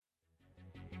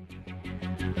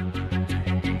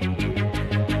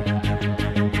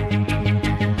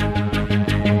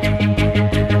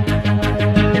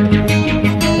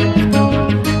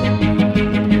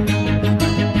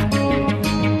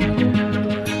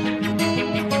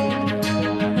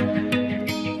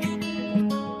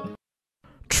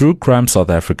True Crime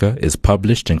South Africa is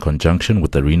published in conjunction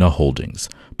with Arena Holdings,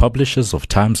 publishers of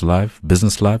Times Live,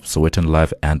 Business Live, Sowetan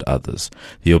Live, and others.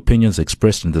 The opinions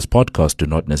expressed in this podcast do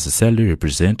not necessarily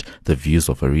represent the views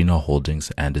of Arena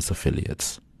Holdings and its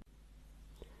affiliates.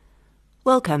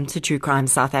 Welcome to True Crime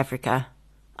South Africa.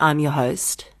 I'm your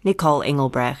host, Nicole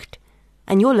Engelbrecht,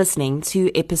 and you're listening to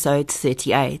episode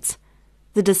 38,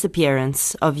 The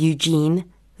Disappearance of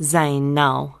Eugene Zane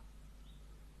Nel.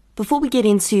 Before we get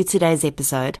into today's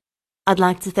episode, I'd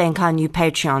like to thank our new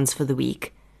Patreons for the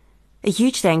week. A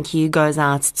huge thank you goes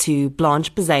out to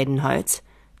Blanche Bezuidenhout,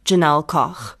 Janelle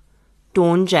Koch,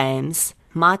 Dawn James,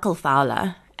 Michael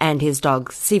Fowler and his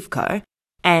dog Sivko,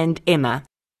 and Emma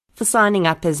for signing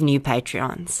up as new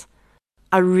Patreons.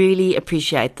 I really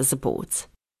appreciate the support.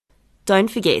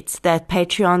 Don't forget that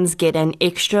Patreons get an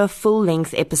extra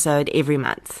full-length episode every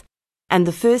month, and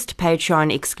the first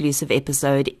Patreon exclusive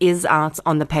episode is out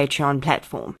on the Patreon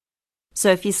platform.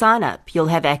 So if you sign up, you'll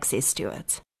have access to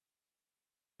it.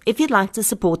 If you'd like to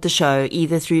support the show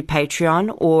either through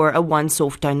Patreon or a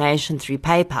once-off donation through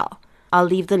PayPal, I'll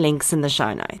leave the links in the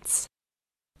show notes.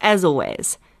 As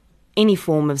always, any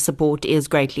form of support is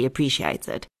greatly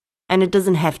appreciated, and it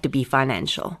doesn't have to be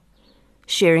financial.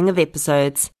 Sharing of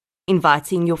episodes,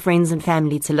 inviting your friends and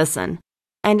family to listen,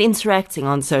 and interacting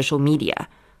on social media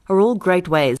are all great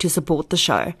ways to support the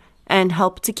show and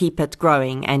help to keep it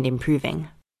growing and improving.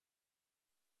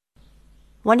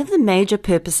 One of the major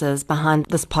purposes behind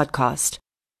this podcast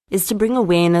is to bring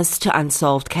awareness to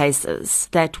unsolved cases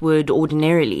that would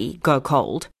ordinarily go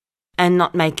cold and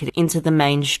not make it into the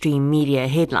mainstream media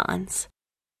headlines.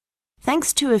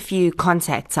 Thanks to a few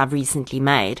contacts I've recently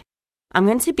made, I'm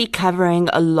going to be covering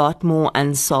a lot more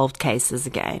unsolved cases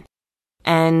again,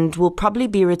 and will probably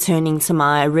be returning to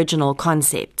my original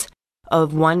concept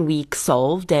of 1 week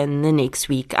solved and the next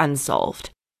week unsolved,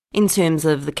 in terms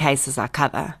of the cases I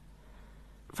cover.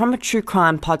 From a true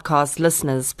crime podcast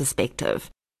listener's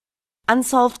perspective,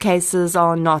 unsolved cases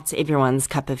are not everyone's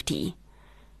cup of tea.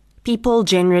 People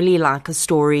generally like a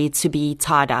story to be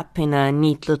tied up in a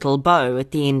neat little bow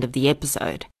at the end of the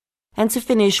episode, and to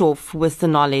finish off with the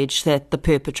knowledge that the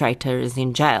perpetrator is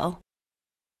in jail.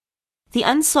 The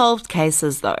unsolved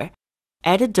cases, though,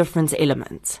 add a different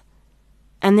element,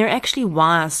 and they're actually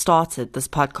why I started this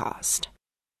podcast.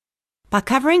 By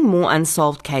covering more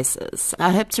unsolved cases,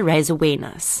 I hope to raise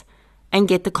awareness and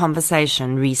get the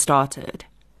conversation restarted.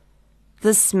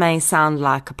 This may sound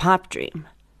like a pipe dream,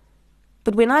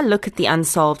 but when I look at the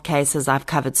unsolved cases I've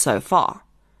covered so far,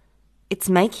 it's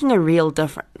making a real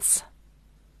difference.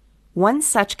 One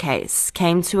such case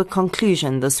came to a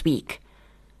conclusion this week,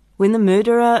 when the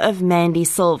murderer of Mandy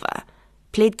Silva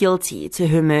pled guilty to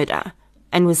her murder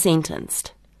and was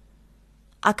sentenced.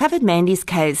 I covered Mandy's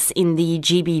case in the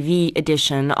GBV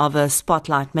edition of a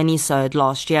Spotlight minisode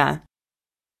last year.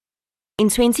 In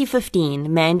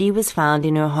 2015, Mandy was found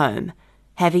in her home,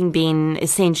 having been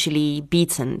essentially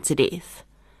beaten to death,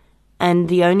 and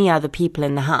the only other people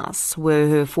in the house were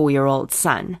her 4-year-old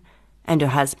son and her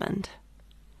husband.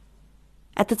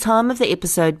 At the time of the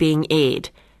episode being aired,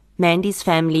 Mandy's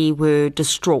family were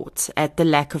distraught at the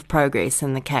lack of progress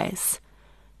in the case,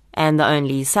 and the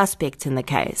only suspect in the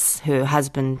case, her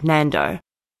husband Nando,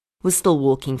 was still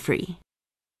walking free.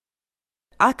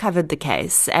 I covered the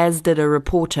case, as did a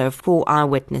reporter for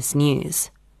Eyewitness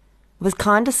News. With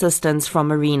kind assistance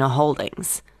from Arena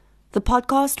Holdings, the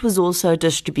podcast was also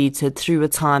distributed through a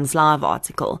Times Live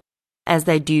article, as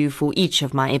they do for each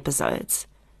of my episodes.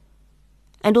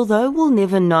 And although we'll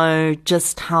never know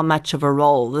just how much of a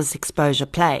role this exposure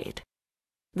played,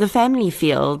 the family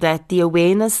feel that the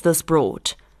awareness this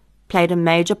brought played a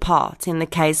major part in the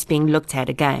case being looked at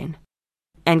again,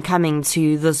 and coming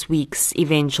to this week's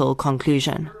eventual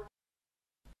conclusion.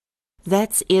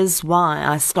 That is why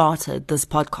I started this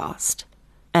podcast,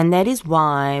 and that is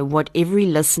why what every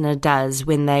listener does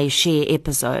when they share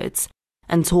episodes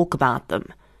and talk about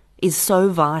them is so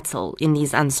vital in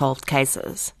these unsolved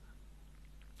cases.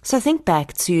 So think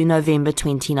back to November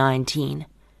 2019,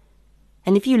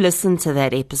 and if you listened to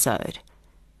that episode,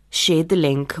 shared the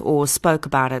link or spoke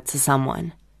about it to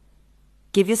someone,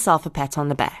 give yourself a pat on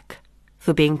the back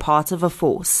for being part of a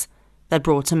force that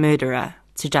brought a murderer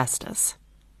to justice.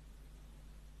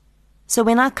 So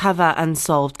when I cover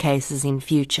unsolved cases in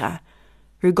future,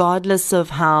 regardless of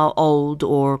how old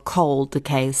or cold the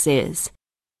case is,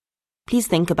 please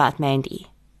think about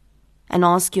Mandy and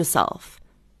ask yourself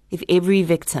if every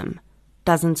victim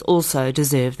doesn't also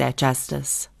deserve that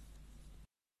justice.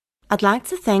 I'd like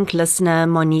to thank listener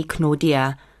Monique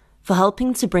Nordia for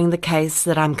helping to bring the case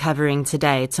that I'm covering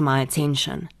today to my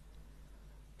attention.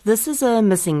 This is a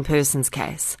missing persons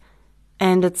case,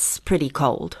 and it's pretty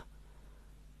cold.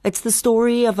 It's the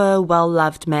story of a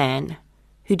well-loved man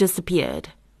who disappeared,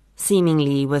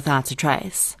 seemingly without a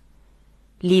trace,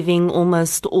 leaving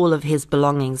almost all of his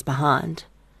belongings behind,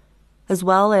 as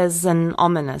well as an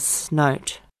ominous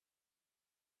note.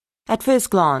 At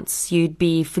first glance, you'd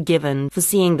be forgiven for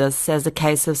seeing this as a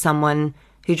case of someone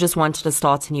who just wanted to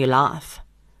start a new life.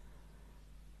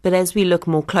 But as we look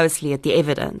more closely at the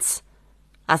evidence,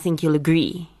 I think you'll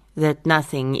agree that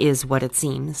nothing is what it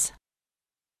seems.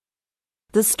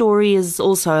 This story is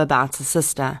also about a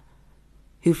sister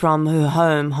who, from her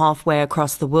home halfway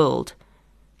across the world,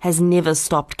 has never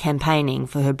stopped campaigning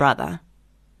for her brother.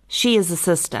 She is a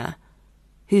sister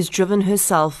who's driven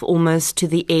herself almost to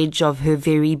the edge of her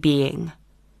very being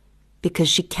because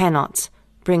she cannot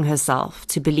bring herself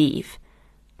to believe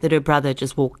that her brother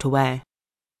just walked away.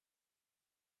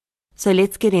 So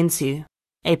let's get into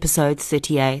episode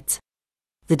 38,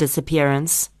 The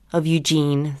Disappearance of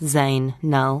Eugene Zane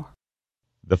Null.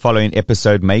 The following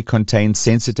episode may contain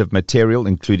sensitive material,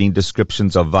 including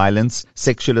descriptions of violence,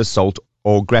 sexual assault,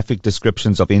 or graphic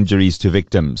descriptions of injuries to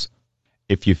victims.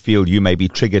 If you feel you may be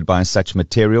triggered by such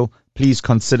material, please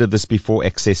consider this before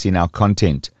accessing our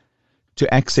content.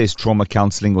 To access trauma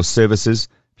counseling or services,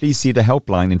 please see the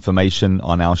helpline information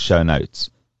on our show notes.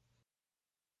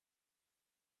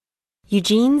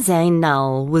 Eugene Zane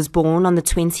Null was born on the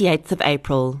 28th of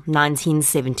April,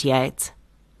 1978.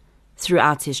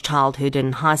 Throughout his childhood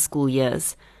and high school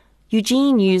years,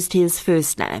 Eugene used his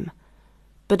first name,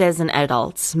 but as an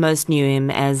adult, most knew him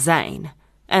as Zane,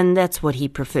 and that's what he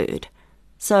preferred,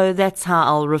 so that's how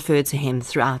I'll refer to him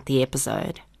throughout the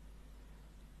episode.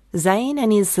 Zane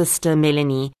and his sister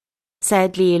Melanie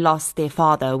sadly lost their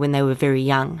father when they were very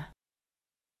young.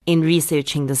 In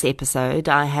researching this episode,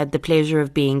 I had the pleasure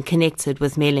of being connected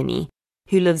with Melanie,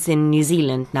 who lives in New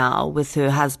Zealand now with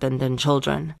her husband and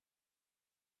children.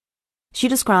 She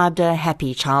described a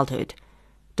happy childhood,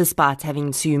 despite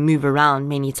having to move around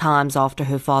many times after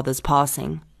her father's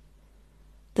passing.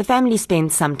 The family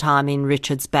spent some time in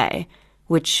Richards Bay,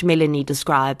 which Melanie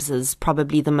describes as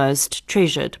probably the most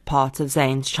treasured part of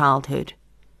Zane's childhood.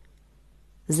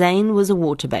 Zane was a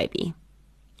water baby,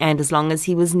 and as long as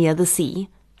he was near the sea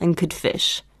and could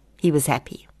fish, he was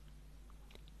happy.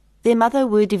 Their mother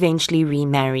would eventually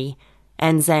remarry,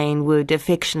 and Zane would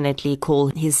affectionately call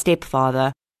his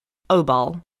stepfather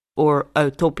Obal, or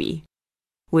Otopi,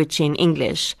 which in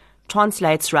English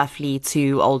translates roughly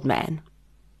to old man.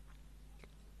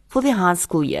 For their high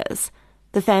school years,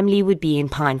 the family would be in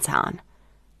Pinetown,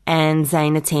 and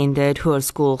Zane attended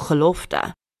Hoërskool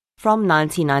Gelofte from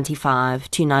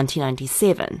 1995 to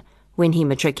 1997, when he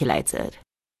matriculated.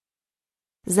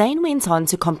 Zane went on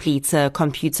to complete a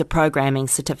computer programming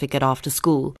certificate after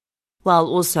school, while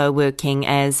also working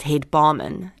as head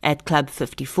barman at Club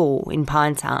 54 in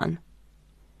Pinetown.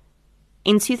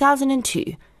 In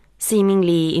 2002,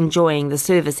 seemingly enjoying the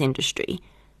service industry,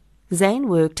 Zane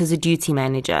worked as a duty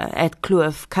manager at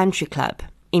Kloof Country Club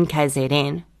in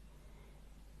KZN.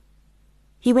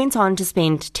 He went on to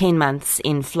spend 10 months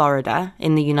in Florida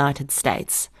in the United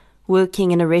States,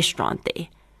 working in a restaurant there,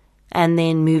 and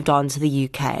then moved on to the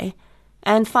UK,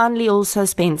 and finally also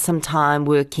spent some time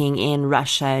working in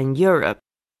Russia and Europe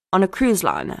on a cruise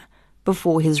liner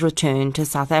before his return to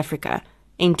South Africa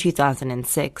in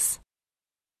 2006.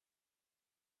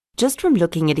 Just from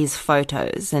looking at his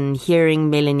photos and hearing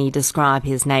Melanie describe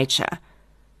his nature,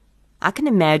 I can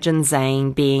imagine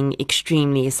Zane being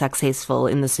extremely successful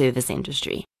in the service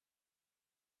industry.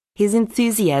 His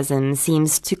enthusiasm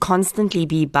seems to constantly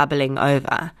be bubbling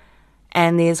over,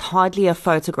 and there's hardly a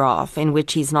photograph in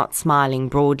which he's not smiling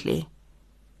broadly.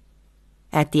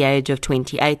 At the age of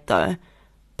 28, though,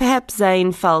 perhaps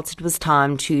Zane felt it was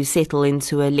time to settle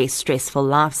into a less stressful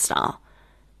lifestyle,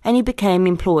 and he became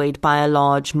employed by a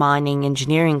large mining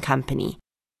engineering company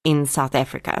in South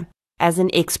Africa as an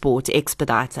export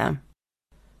expediter.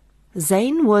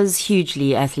 Zane was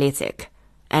hugely athletic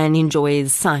and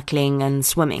enjoys cycling and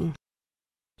swimming.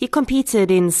 He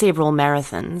competed in several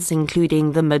marathons,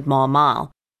 including the Midmar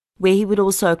Mile, where he would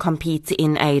also compete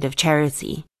in aid of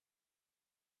charity.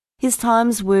 His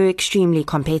times were extremely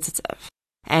competitive,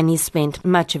 and he spent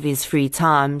much of his free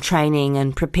time training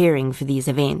and preparing for these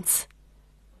events.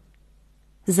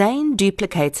 Zane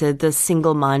duplicated this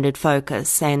single-minded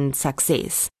focus and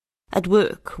success at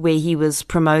work, where he was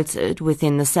promoted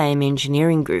within the same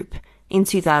engineering group in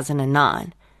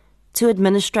 2009 to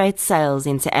administrate sales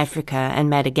into Africa and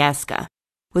Madagascar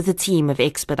with a team of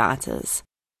expediters.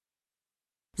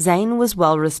 Zane was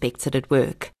well respected at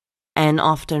work and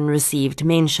often received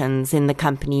mentions in the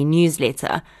company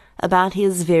newsletter about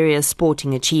his various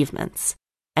sporting achievements,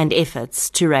 and efforts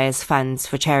to raise funds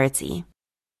for charity.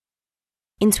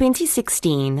 In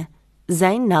 2016,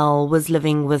 Zane Null was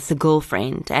living with a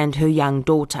girlfriend and her young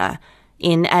daughter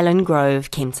in Allen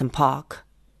Grove, Kempton Park.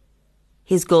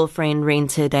 His girlfriend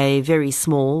rented a very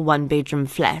small one-bedroom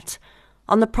flat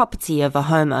on the property of a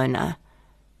homeowner,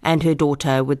 and her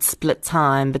daughter would split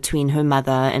time between her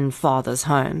mother and father's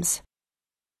homes.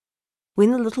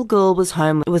 When the little girl was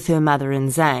home with her mother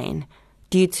and Zane,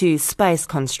 due to space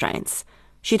constraints,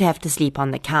 she'd have to sleep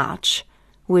on the couch,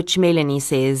 which Melanie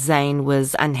says Zane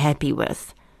was unhappy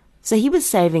with, so he was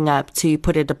saving up to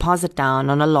put a deposit down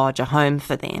on a larger home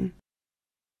for them.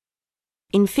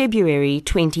 In February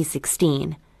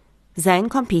 2016, Zane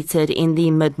competed in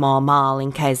the Mid-Mar Mile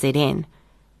in KZN,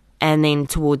 and then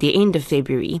toward the end of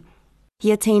February,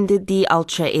 he attended the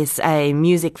Ultra SA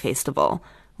Music Festival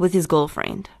with his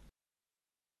girlfriend.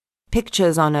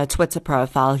 Pictures on a Twitter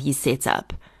profile he set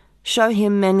up show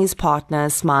him and his partner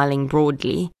smiling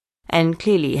broadly and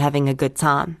clearly having a good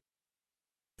time.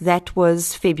 That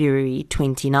was February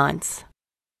 29th.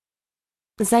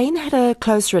 Zane had a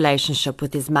close relationship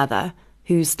with his mother,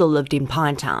 who still lived in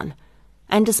Pinetown,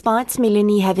 and despite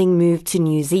Melanie having moved to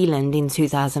New Zealand in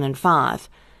 2005,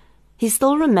 he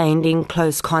still remained in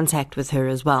close contact with her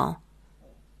as well.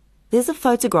 There's a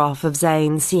photograph of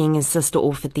Zane seeing his sister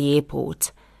off at the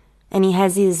airport, and he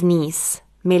has his niece,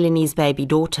 Melanie's baby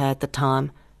daughter at the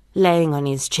time, laying on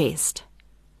his chest.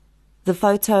 The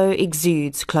photo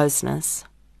exudes closeness.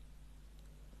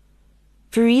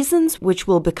 For reasons which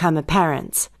will become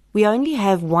apparent, we only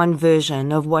have one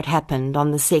version of what happened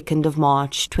on the 2nd of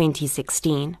March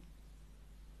 2016.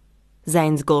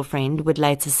 Zane's girlfriend would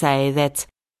later say that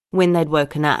when they'd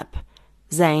woken up,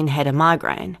 Zane had a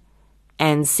migraine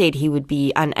and said he would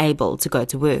be unable to go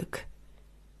to work.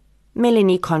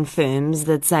 Melanie confirms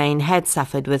that Zane had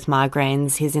suffered with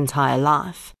migraines his entire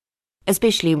life,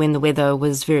 especially when the weather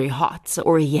was very hot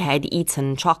or he had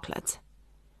eaten chocolate.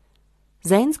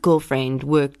 Zane's girlfriend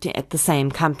worked at the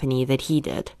same company that he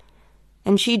did,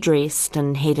 and she dressed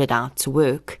and headed out to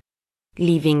work,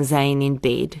 leaving Zane in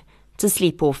bed to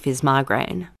sleep off his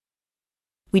migraine.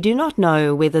 We do not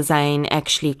know whether Zane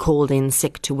actually called in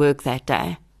sick to work that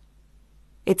day.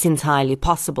 It's entirely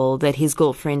possible that his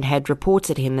girlfriend had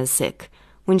reported him as sick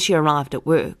when she arrived at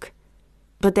work,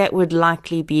 but that would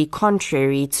likely be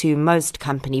contrary to most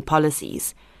company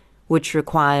policies, which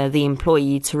require the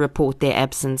employee to report their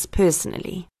absence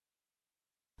personally.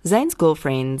 Zane's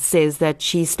girlfriend says that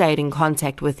she stayed in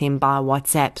contact with him by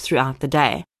WhatsApp throughout the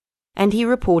day, and he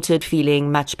reported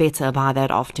feeling much better by that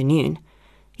afternoon.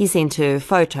 He sent her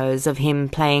photos of him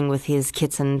playing with his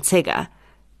kitten Tigger,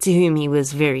 to whom he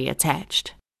was very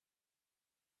attached.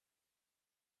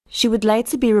 She would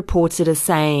later be reported as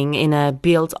saying in a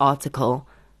Beeld article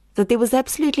that there was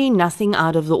absolutely nothing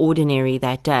out of the ordinary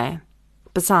that day,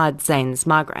 besides Zane's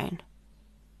migraine.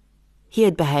 He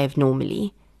had behaved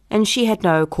normally, and she had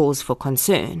no cause for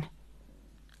concern,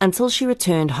 until she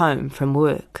returned home from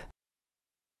work.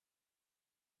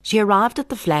 She arrived at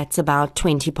the flat about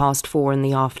 4:20 in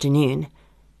the afternoon,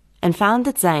 and found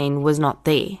that Zane was not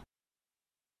there.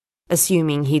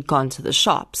 Assuming he'd gone to the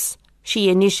shops, she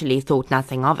initially thought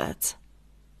nothing of it.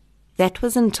 That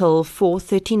was until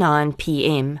 4:39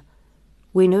 p.m,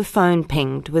 when her phone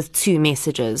pinged with 2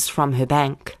 messages from her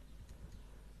bank.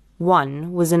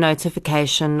 One was a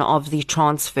notification of the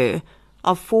transfer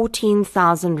of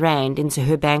 14,000 rand into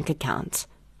her bank account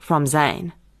from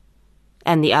Zane,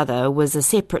 and the other was a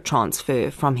separate transfer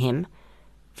from him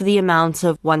for the amount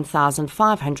of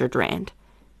 1,500 rand,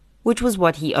 which was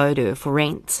what he owed her for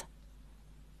rent.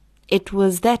 It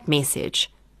was that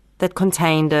message that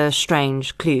contained a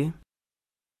strange clue.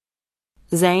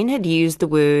 Zane had used the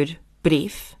word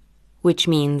brief, which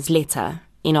means letter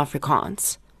in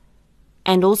Afrikaans,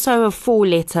 and also a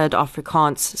 4-lettered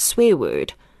Afrikaans swear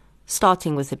word,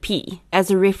 starting with a P,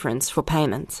 as a reference for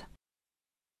payment.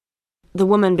 The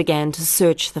woman began to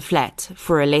search the flat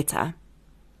for a letter.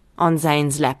 On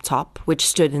Zane's laptop, which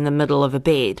stood in the middle of a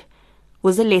bed,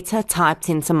 was a letter typed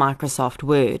into Microsoft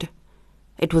Word.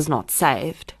 It was not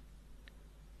saved.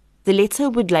 The letter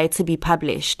would later be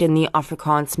published in the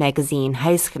Afrikaans magazine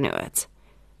Huisgenoot.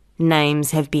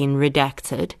 Names have been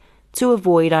redacted to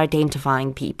avoid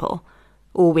identifying people,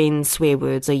 or when swear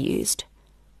words are used.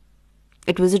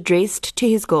 It was addressed to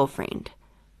his girlfriend,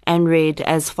 and read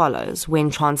as follows when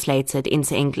translated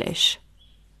into English.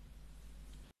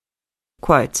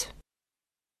 Quote,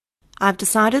 "I've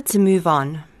decided to move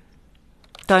on.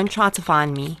 Don't try to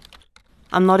find me.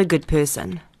 I'm not a good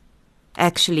person.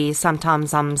 Actually,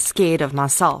 sometimes I'm scared of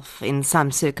myself in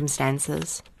some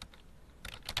circumstances.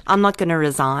 I'm not going to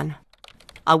resign.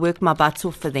 I'll work my butts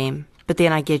off for them, but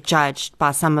then I get judged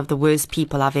by some of the worst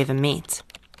people I've ever met.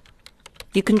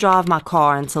 You can drive my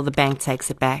car until the bank takes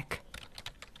it back.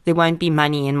 There won't be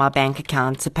money in my bank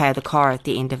account to pay the car at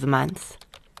the end of the month.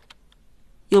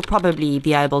 You'll probably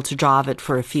be able to drive it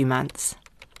for a few months.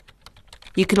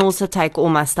 You can also take all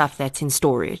my stuff that's in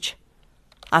storage.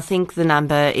 I think the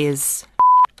number is...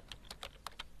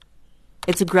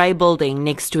 It's a grey building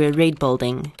next to a red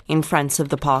building in front of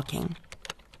the parking.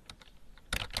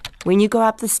 When you go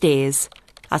up the stairs,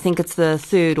 I think it's the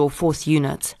 3rd or 4th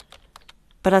unit.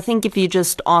 But I think if you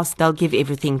just ask, they'll give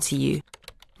everything to you.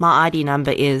 My ID number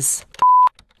is...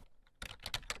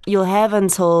 You'll have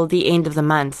until the end of the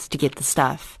month to get the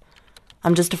stuff.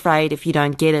 I'm just afraid if you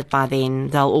don't get it by then,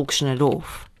 they'll auction it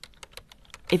off.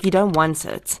 If you don't want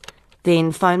it,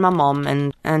 then phone my mom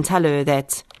and tell her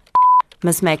that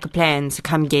must make a plan to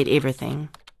come get everything.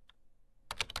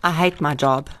 I hate my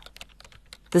job.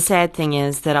 The sad thing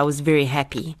is that I was very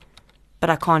happy, but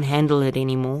I can't handle it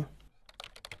anymore.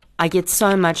 I get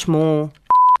so much more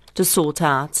to sort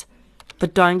out,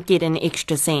 but don't get an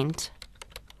extra cent.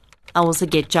 I also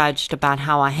get judged about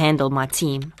how I handle my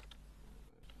team.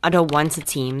 I don't want a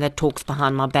team that talks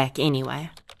behind my back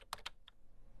anyway.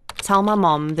 Tell my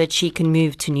mom that she can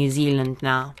move to New Zealand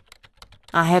now.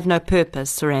 I have no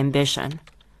purpose or ambition.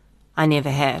 I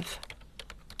never have.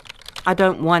 I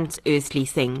don't want earthly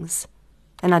things,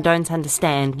 and I don't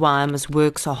understand why I must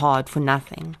work so hard for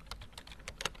nothing.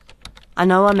 I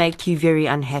know I make you very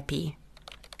unhappy.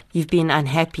 You've been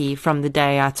unhappy from the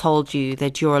day I told you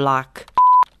that you're like...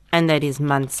 and that is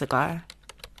months ago.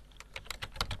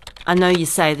 I know you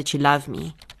say that you love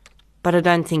me, but I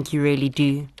don't think you really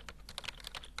do.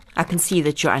 I can see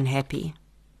that you're unhappy.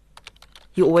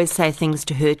 You always say things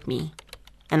to hurt me,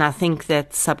 and I think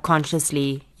that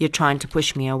subconsciously you're trying to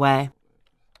push me away.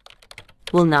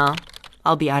 Well, now,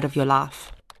 I'll be out of your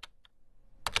life.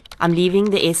 I'm leaving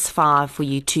the S5 for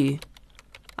you too.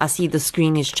 I see the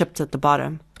screen is chipped at the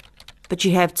bottom, but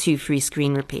you have 2 free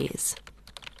screen repairs.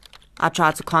 I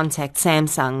tried to contact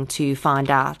Samsung to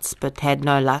find out, but had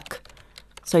no luck,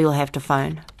 so you'll have to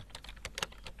phone.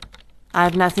 I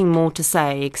have nothing more to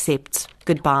say except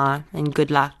goodbye and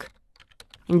good luck.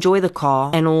 Enjoy the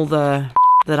car and all the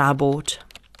that I bought.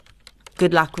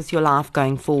 Good luck with your life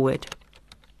going forward.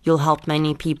 You'll help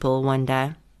many people one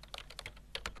day.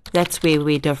 That's where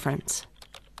we're different.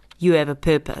 You have a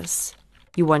purpose.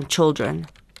 You want children,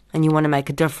 and you want to make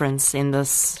a difference in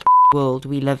this world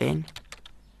we live in.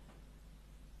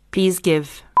 Please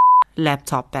give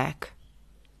laptop back.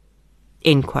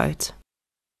 End quote.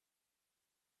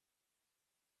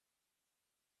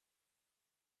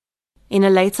 In a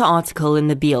later article in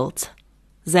the Beeld,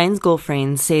 Zane's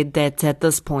girlfriend said that at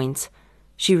this point,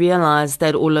 she realized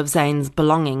that all of Zane's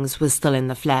belongings were still in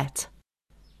the flat.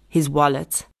 His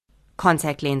wallet,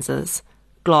 contact lenses,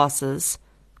 glasses,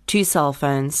 2 cell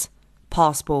phones,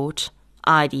 passport,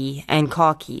 ID, and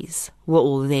car keys were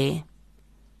all there.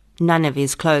 None of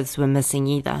his clothes were missing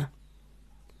either.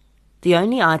 The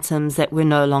only items that were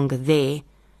no longer there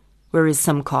were his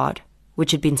SIM card,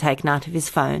 which had been taken out of his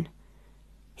phone,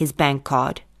 his bank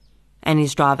card, and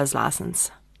his driver's license.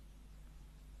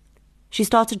 She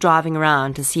started driving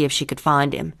around to see if she could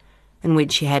find him, and when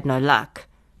she had no luck,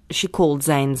 she called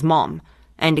Zane's mom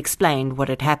and explained what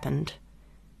had happened.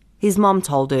 His mom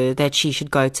told her that she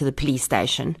should go to the police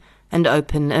station and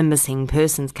open a missing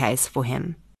persons case for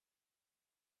him.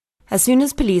 As soon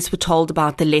as police were told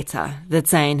about the letter that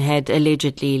Zane had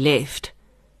allegedly left,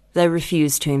 they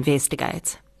refused to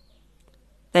investigate.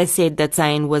 They said that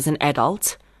Zane was an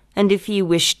adult, and if he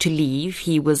wished to leave,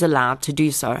 he was allowed to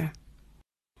do so.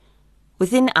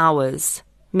 Within hours,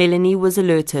 Melanie was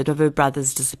alerted of her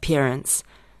brother's disappearance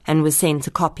and was sent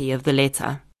a copy of the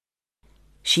letter.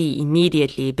 She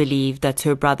immediately believed that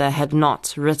her brother had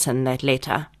not written that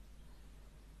letter.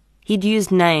 He'd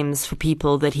used names for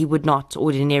people that he would not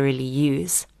ordinarily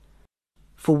use.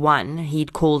 For one,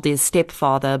 he'd called his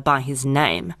stepfather by his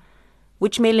name,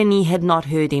 which Melanie had not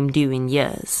heard him do in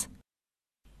years.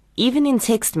 Even in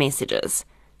text messages,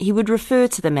 he would refer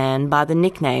to the man by the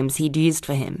nicknames he'd used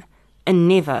for him, and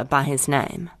never by his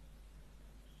name.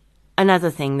 Another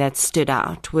thing that stood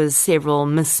out was several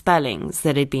misspellings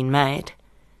that had been made.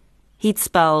 He'd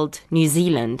spelled New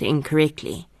Zealand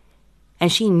incorrectly,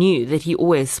 and she knew that he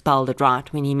always spelled it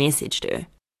right when he messaged her.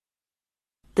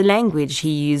 The language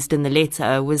he used in the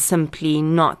letter was simply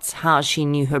not how she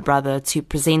knew her brother to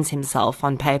present himself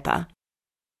on paper.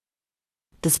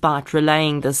 Despite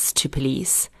relaying this to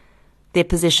police, their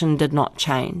position did not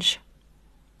change.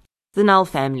 The Null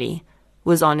family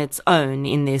was on its own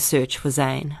in their search for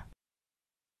Zane.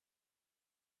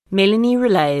 Melanie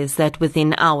relays that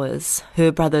within hours, her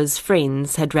brother's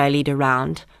friends had rallied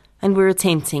around and were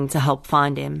attempting to help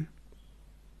find him.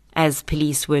 As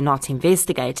police were not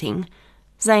investigating,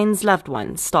 Zane's loved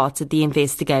ones started the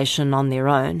investigation on their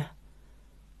own.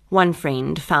 One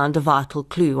friend found a vital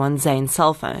clue on Zane's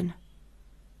cell phone.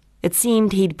 It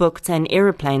seemed he'd booked an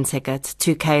aeroplane ticket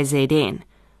to KZN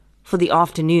for the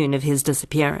afternoon of his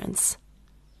disappearance.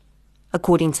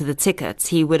 According to the ticket,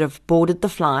 he would have boarded the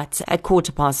flight at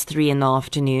 3:15 in the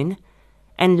afternoon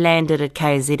and landed at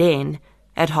KZN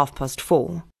at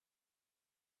 4:30.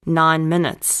 9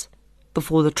 minutes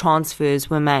before the transfers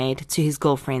were made to his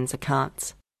girlfriend's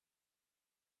account.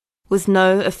 With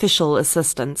no official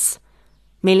assistance,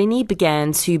 Melanie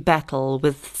began to battle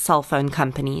with cell phone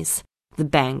companies, the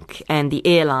bank and the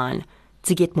airline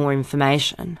to get more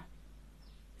information.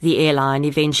 The airline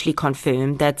eventually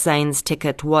confirmed that Zane's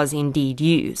ticket was indeed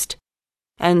used,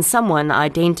 and someone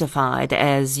identified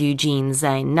as Eugene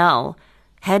Zane Null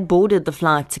had boarded the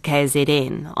flight to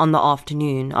KZN on the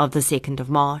afternoon of the 2nd of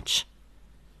March.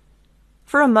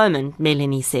 For a moment,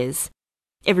 Melanie says,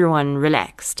 everyone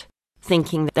relaxed,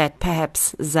 thinking that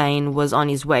perhaps Zane was on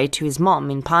his way to his mom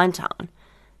in Pinetown,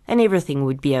 and everything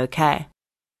would be okay.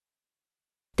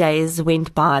 Days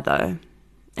went by, though,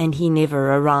 and he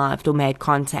never arrived or made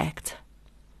contact.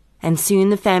 And soon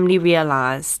the family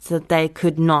realized that they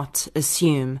could not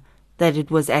assume that it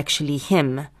was actually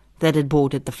him that had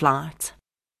boarded the flight.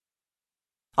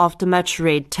 After much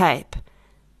red tape,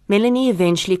 Melanie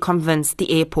eventually convinced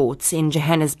the airports in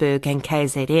Johannesburg and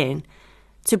KZN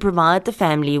to provide the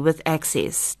family with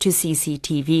access to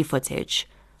CCTV footage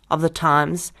of the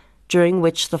times during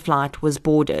which the flight was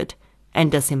boarded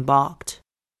and disembarked.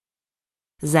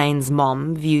 Zane's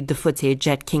mom viewed the footage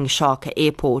at King Shaka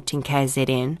Airport in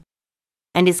KZN,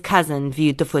 and his cousin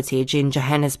viewed the footage in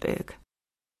Johannesburg.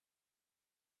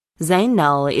 Zane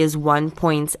Null is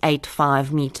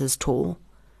 1.85 meters tall,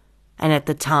 and at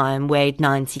the time weighed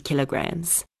 90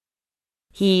 kilograms.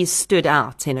 He stood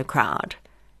out in a crowd,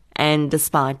 and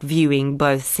despite viewing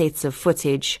both sets of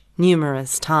footage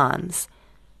numerous times,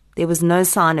 there was no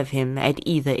sign of him at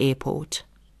either airport.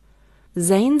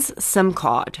 Zane's SIM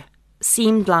card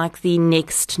seemed like the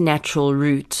next natural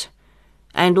route,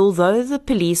 and although the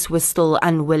police were still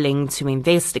unwilling to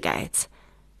investigate,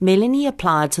 Melanie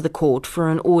applied to the court for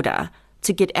an order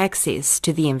to get access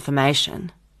to the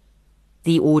information.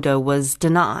 The order was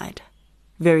denied,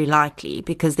 very likely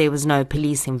because there was no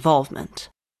police involvement.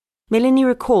 Melanie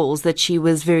recalls that she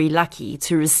was very lucky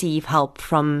to receive help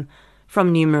from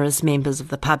numerous members of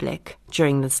the public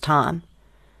during this time,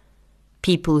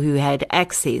 people who had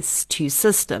access to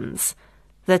systems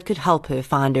that could help her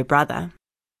find her brother.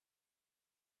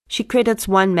 She credits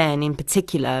one man in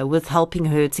particular with helping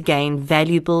her to gain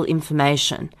valuable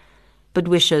information, but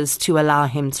wishes to allow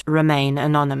him to remain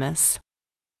anonymous.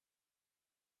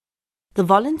 The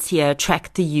volunteer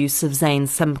tracked the use of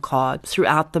Zane's SIM card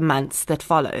throughout the months that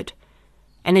followed,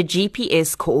 and a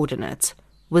GPS coordinate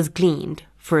was gleaned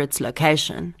for its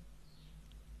location.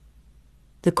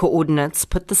 The coordinates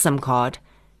put the SIM card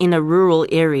in a rural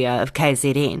area of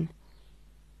KZN,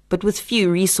 but with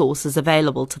few resources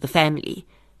available to the family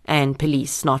and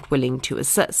police not willing to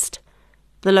assist,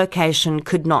 the location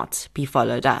could not be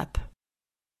followed up.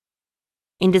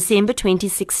 In December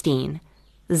 2016,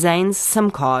 Zane's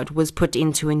SIM card was put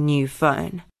into a new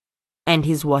phone, and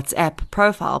his WhatsApp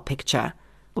profile picture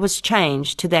was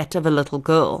changed to that of a little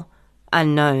girl,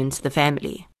 unknown to the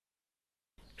family.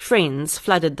 Friends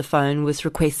flooded the phone with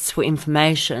requests for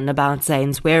information about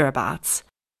Zane's whereabouts,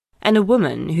 and a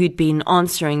woman who'd been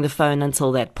answering the phone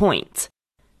until that point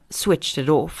switched it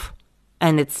off,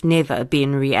 and it's never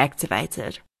been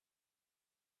reactivated.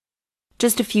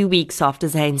 Just a few weeks after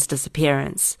Zane's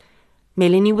disappearance,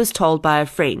 Melanie was told by a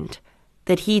friend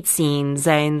that he'd seen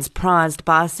Zane's prized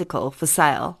bicycle for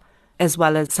sale, as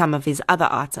well as some of his other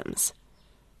items.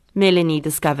 Melanie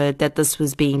discovered that this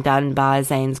was being done by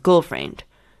Zane's girlfriend,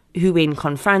 who, when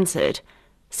confronted,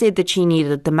 said that she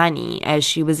needed the money as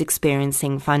she was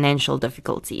experiencing financial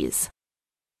difficulties.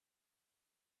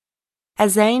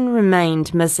 As Zane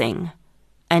remained missing,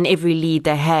 and every lead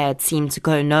they had seemed to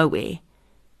go nowhere,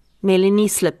 Melanie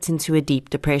slipped into a deep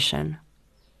depression.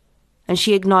 And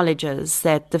she acknowledges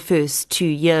that the first 2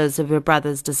 years of her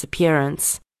brother's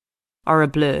disappearance are a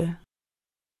blur.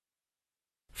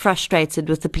 Frustrated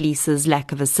with the police's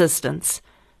lack of assistance,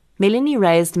 Melanie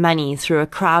raised money through a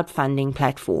crowdfunding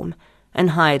platform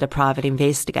and hired a private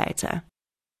investigator.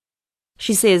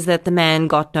 She says that the man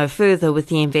got no further with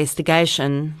the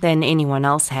investigation than anyone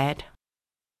else had.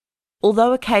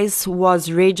 Although a case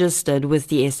was registered with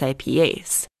the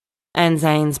SAPS, and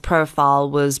Zane's profile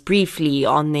was briefly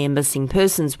on their missing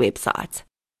persons website,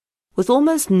 with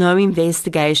almost no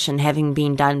investigation having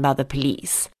been done by the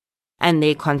police, and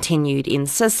their continued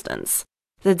insistence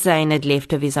that Zane had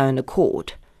left of his own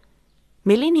accord.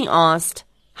 Melanie asked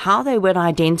how they would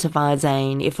identify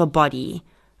Zane if a body,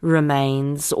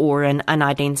 remains, or an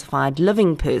unidentified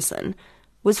living person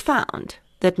was found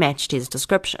that matched his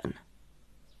description.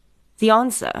 The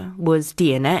answer was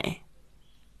DNA,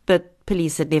 but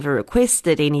police had never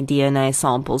requested any DNA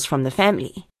samples from the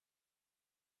family.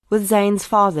 With Zane's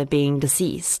father being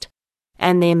deceased,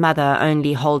 and their mother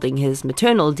only holding his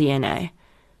maternal DNA,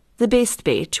 the best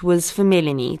bet was for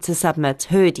Melanie to submit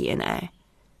her DNA.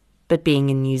 But being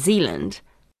in New Zealand,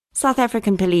 South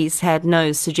African police had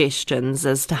no suggestions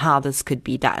as to how this could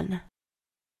be done.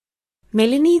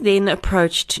 Melanie then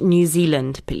approached New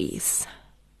Zealand police.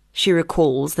 She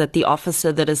recalls that the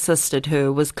officer that assisted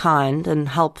her was kind and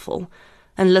helpful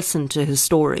and listened to her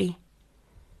story.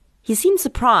 He seemed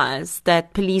surprised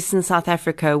that police in South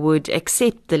Africa would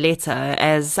accept the letter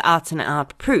as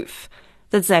out-and-out proof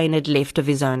that Zane had left of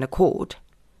his own accord.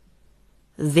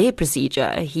 Their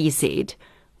procedure, he said,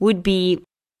 would be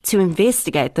to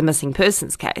investigate the missing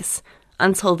persons case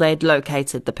until they'd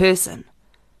located the person.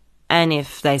 And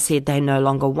if they said they no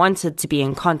longer wanted to be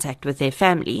in contact with their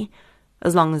family,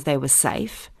 as long as they were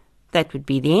safe, that would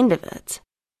be the end of it.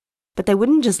 But they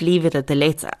wouldn't just leave it at the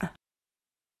letter.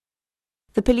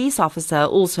 The police officer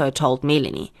also told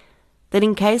Melanie that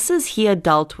in cases he had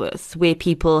dealt with where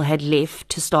people had left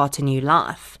to start a new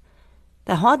life,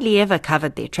 they hardly ever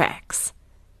covered their tracks,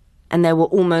 and they were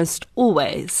almost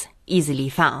always easily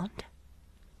found.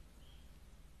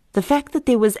 The fact that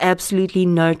there was absolutely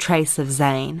no trace of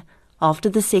Zane after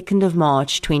the 2nd of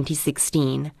March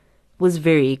 2016 was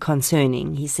very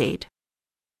concerning, he said.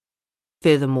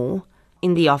 Furthermore,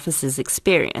 in the officer's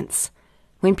experience,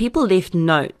 when people left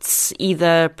notes,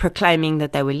 either proclaiming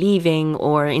that they were leaving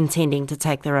or intending to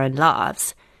take their own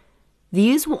lives,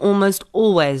 these were almost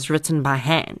always written by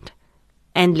hand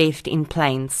and left in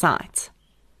plain sight.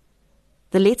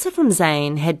 The letter from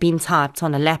Zane had been typed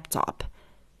on a laptop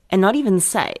and not even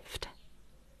saved.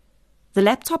 The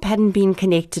laptop hadn't been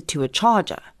connected to a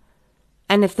charger,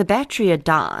 and if the battery had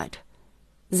died,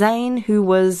 Zane, who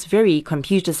was very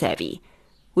computer savvy,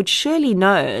 would surely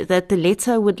know that the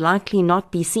letter would likely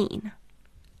not be seen.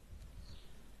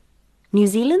 New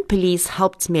Zealand police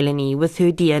helped Melanie with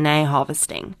her DNA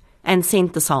harvesting and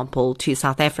sent the sample to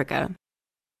South Africa.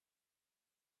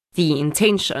 The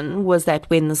intention was that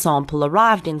when the sample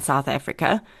arrived in South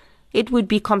Africa, it would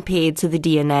be compared to the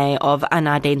DNA of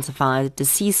unidentified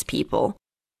deceased people,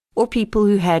 or people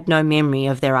who had no memory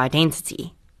of their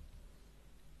identity.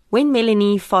 When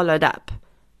Melanie followed up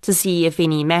to see if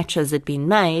any matches had been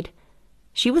made,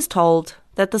 she was told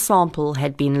that the sample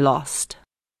had been lost.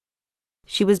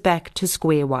 She was back to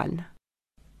square one.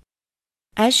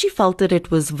 As she felt that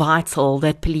it was vital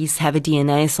that police have a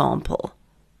DNA sample,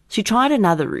 she tried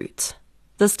another route,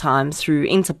 this time through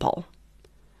Interpol.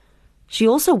 She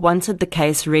also wanted the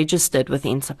case registered with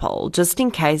Interpol just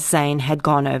in case Zane had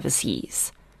gone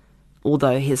overseas.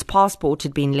 Although his passport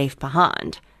had been left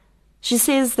behind, she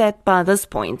says that by this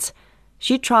point,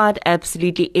 she tried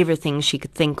absolutely everything she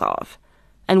could think of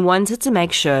and wanted to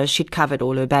make sure she'd covered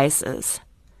all her bases.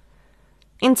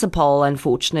 Interpol,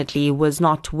 unfortunately, was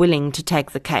not willing to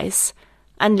take the case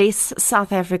unless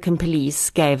South African police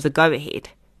gave the go-ahead,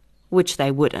 which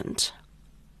they wouldn't.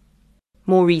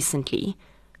 More recently,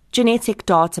 genetic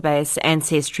database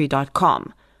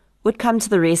Ancestry.com would come to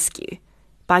the rescue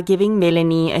by giving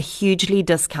Melanie a hugely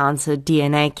discounted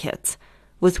DNA kit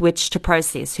with which to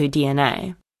process her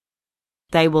DNA.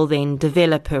 They will then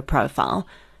develop her profile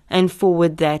and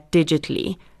forward that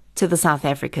digitally to the South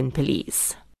African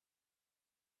police.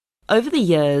 Over the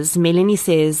years, Melanie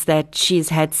says that she's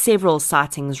had several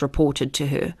sightings reported to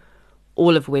her,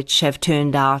 all of which have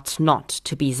turned out not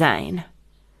to be Zane.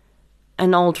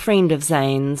 An old friend of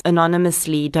Zane's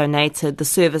anonymously donated the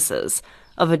services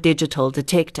of a digital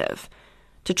detective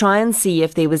to try and see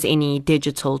if there was any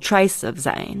digital trace of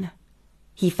Zane.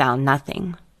 He found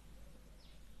nothing.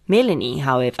 Melanie,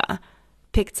 however,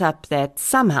 picked up that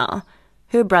somehow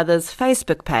her brother's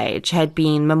Facebook page had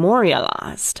been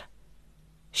memorialized.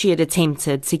 She had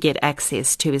attempted to get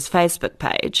access to his Facebook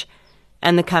page,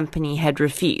 and the company had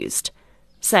refused,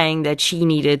 saying that she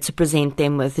needed to present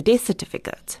them with a death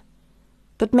certificate.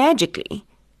 But magically,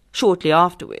 shortly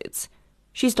afterwards,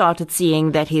 she started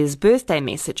seeing that his birthday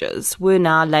messages were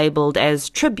now labelled as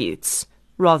tributes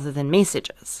rather than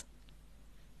messages.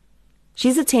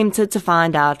 She's attempted to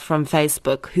find out from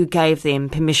Facebook who gave them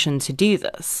permission to do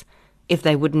this, if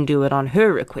they wouldn't do it on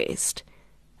her request,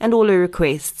 and all her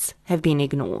requests have been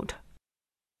ignored.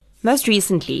 Most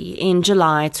recently, in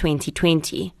July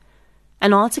 2020,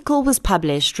 an article was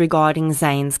published regarding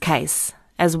Zane's case,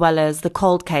 as well as the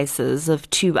cold cases of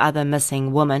 2 other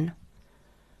missing women.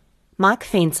 Mike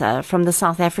Venter from the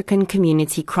South African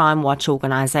Community Crime Watch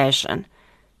organisation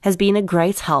has been a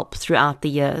great help throughout the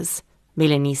years,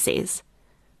 Melanie says,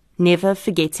 never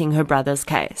forgetting her brother's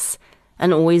case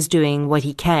and always doing what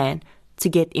he can to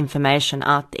get information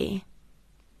out there.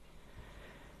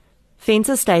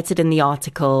 Venter stated in the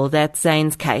article that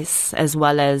Zane's case, as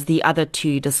well as the other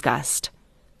 2 discussed,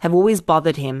 have always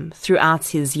bothered him throughout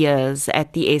his years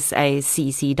at the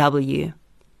SACCW.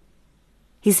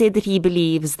 He said that he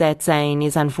believes that Zane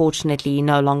is unfortunately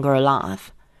no longer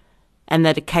alive, and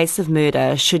that a case of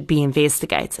murder should be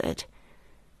investigated.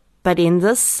 But in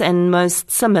this and most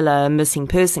similar missing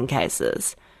person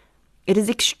cases, it is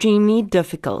extremely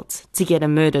difficult to get a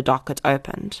murder docket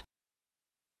opened.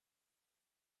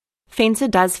 Venter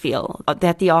does feel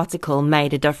that the article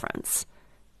made a difference,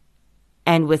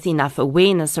 and with enough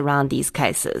awareness around these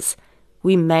cases,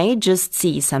 we may just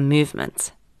see some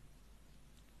movement.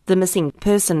 The missing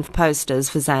person posters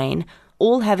for Zane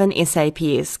all have an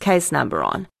SAPS case number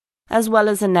on, as well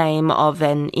as a name of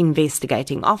an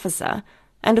investigating officer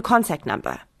and a contact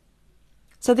number.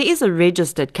 So there is a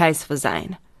registered case for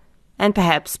Zane, and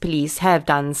perhaps police have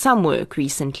done some work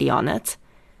recently on it,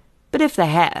 but if they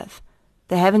have,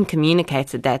 they haven't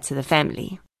communicated that to the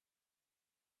family.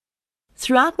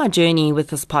 Throughout my journey with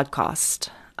this podcast,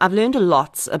 I've learned a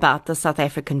lot about the South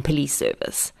African Police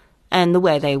Service and the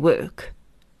way they work,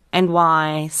 and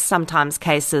why sometimes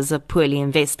cases are poorly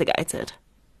investigated.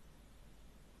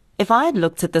 If I had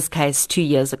looked at this case 2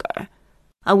 years ago,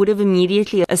 I would have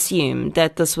immediately assumed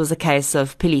that this was a case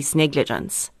of police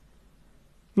negligence.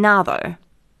 Now though,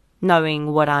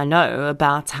 knowing what I know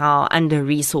about how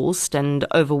under-resourced and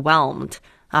overwhelmed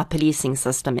our policing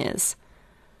system is,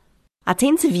 I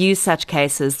tend to view such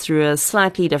cases through a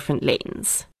slightly different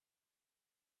lens.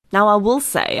 Now I will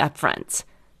say up front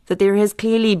that there has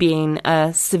clearly been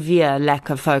a severe lack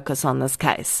of focus on this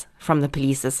case from the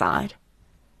police's side.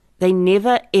 They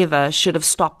never ever should have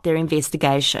stopped their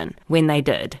investigation when they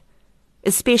did,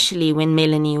 especially when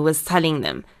Melanie was telling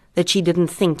them that she didn't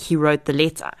think he wrote the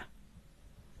letter.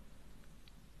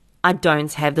 I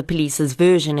don't have the police's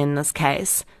version in this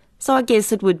case, so I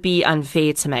guess it would be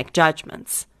unfair to make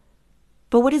judgments.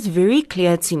 But what is very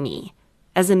clear to me,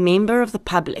 as a member of the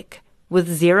public with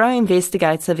zero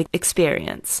investigative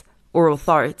experience or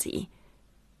authority,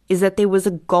 is that there was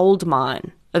a gold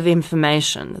mine of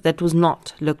information that was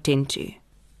not looked into.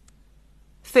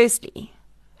 Firstly,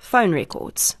 phone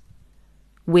records.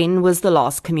 When was the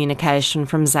last communication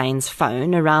from Zane's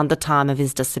phone around the time of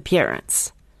his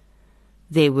disappearance?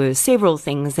 There were several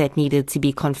things that needed to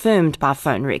be confirmed by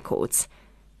phone records,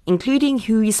 including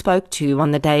who he spoke to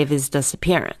on the day of his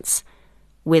disappearance,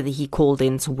 whether he called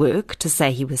in to work to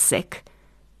say he was sick,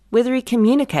 whether he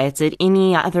communicated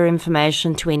any other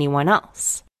information to anyone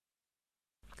else.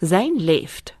 Zane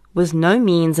left with no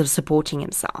means of supporting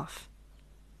himself.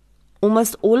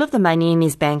 Almost all of the money in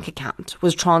his bank account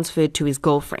was transferred to his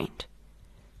girlfriend.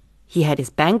 He had his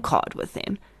bank card with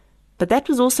him, but that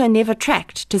was also never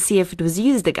tracked to see if it was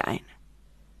used again.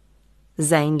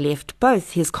 Zane left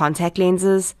both his contact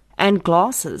lenses and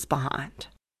glasses behind.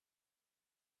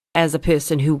 As a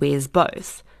person who wears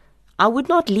both, I would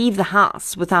not leave the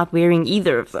house without wearing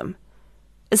either of them,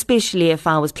 especially if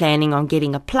I was planning on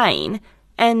getting a plane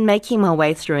and making my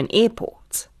way through an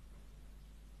airport.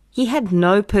 He had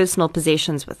no personal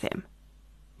possessions with him,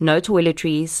 no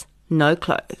toiletries, no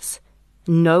clothes,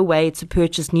 no way to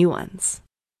purchase new ones.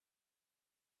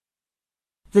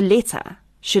 The letter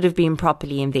should have been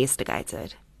properly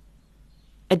investigated.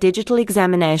 A digital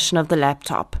examination of the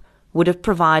laptop would have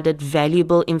provided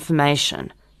valuable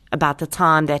information about the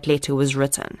time that letter was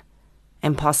written,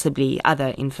 and possibly other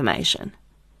information.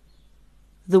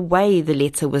 The way the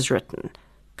letter was written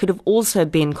could have also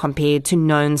been compared to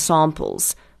known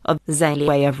samples of Zane's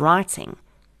way of writing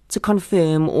to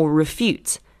confirm or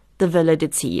refute the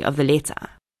validity of the letter.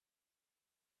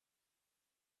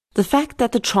 The fact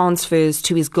that the transfers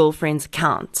to his girlfriend's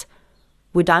account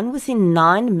were done within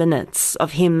 9 minutes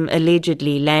of him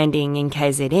allegedly landing in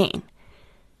KZN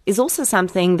is also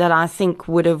something that I think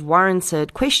would have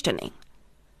warranted questioning.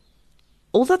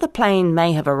 Although the plane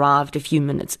may have arrived a few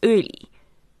minutes early,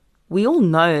 we all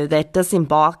know that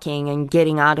disembarking and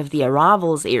getting out of the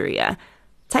arrivals area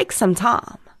takes some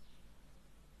time.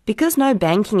 Because no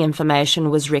banking information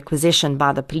was requisitioned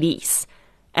by the police,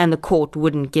 and the court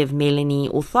wouldn't give Melanie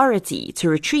authority to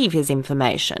retrieve his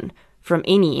information from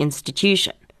any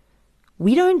institution,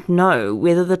 we don't know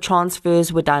whether the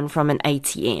transfers were done from an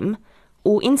ATM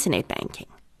or internet banking.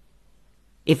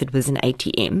 If it was an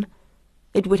ATM,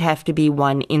 it would have to be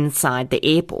one inside the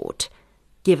airport,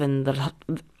 given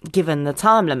the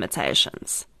time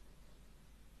limitations.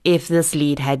 If this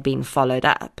lead had been followed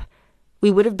up, we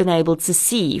would have been able to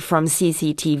see from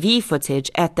CCTV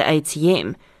footage at the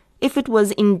ATM if it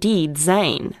was indeed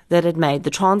Zane that had made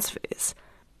the transfers,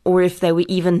 or if they were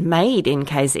even made in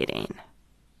KZN.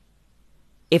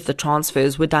 If the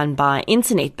transfers were done by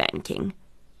internet banking,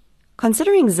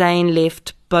 considering Zane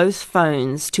left both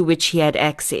phones to which he had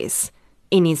access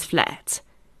in his flat,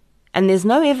 and there's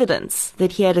no evidence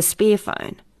that he had a spare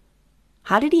phone,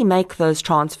 how did he make those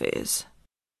transfers?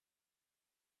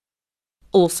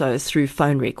 Also, through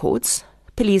phone records,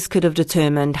 police could have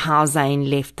determined how Zane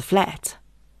left the flat.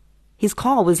 His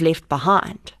car was left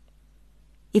behind.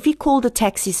 If he called a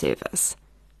taxi service,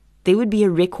 there would be a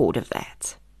record of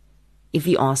that. If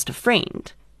he asked a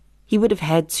friend, he would have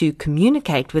had to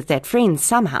communicate with that friend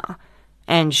somehow,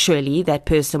 and surely that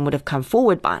person would have come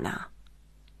forward by now.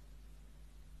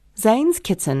 Zane's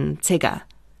kitten, Tigger,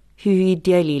 who he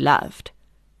dearly loved,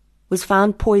 was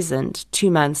found poisoned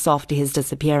 2 months after his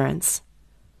disappearance.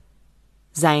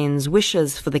 Zane's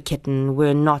wishes for the kitten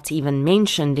were not even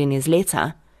mentioned in his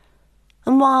letter,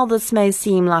 and while this may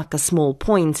seem like a small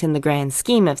point in the grand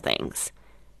scheme of things,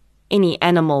 any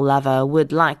animal lover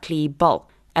would likely balk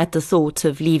at the thought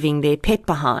of leaving their pet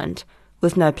behind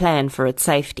with no plan for its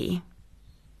safety.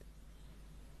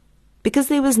 Because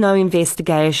there was no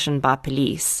investigation by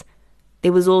police,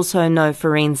 there was also no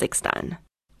forensics done,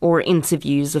 or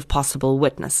interviews of possible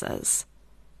witnesses.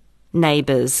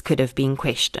 Neighbours could have been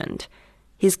questioned.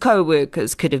 His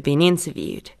co-workers could have been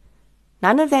interviewed.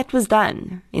 None of that was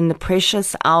done in the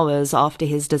precious hours after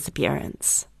his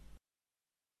disappearance.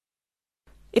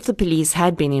 If the police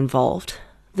had been involved,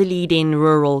 the lead in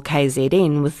rural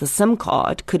KZN with the SIM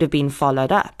card could have been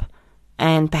followed up,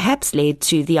 and perhaps led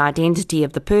to the identity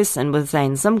of the person with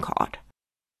Zane's SIM card.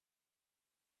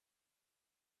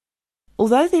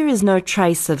 Although there is no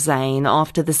trace of Zane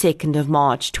after the 2nd of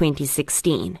March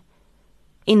 2016,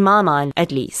 in my mind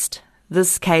at least,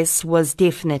 this case was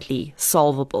definitely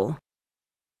solvable.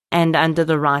 And under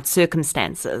the right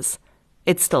circumstances,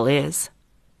 it still is.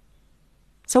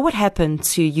 So what happened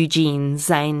to Eugene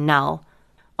Zane Nel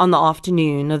on the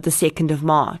afternoon of the 2nd of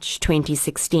March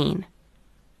 2016?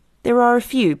 There are a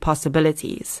few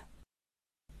possibilities.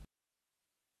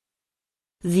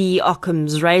 The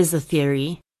Occam's razor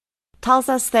theory tells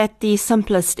us that the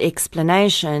simplest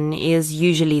explanation is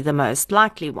usually the most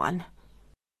likely one.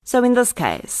 So in this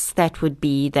case, that would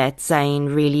be that Zane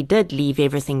really did leave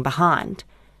everything behind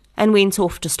and went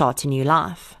off to start a new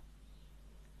life.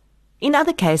 In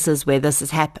other cases where this has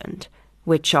happened,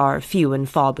 which are few and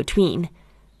far between,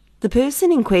 the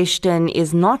person in question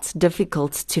is not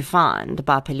difficult to find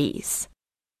by police.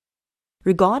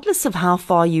 Regardless of how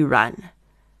far you run,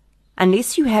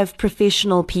 unless you have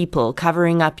professional people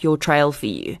covering up your trail for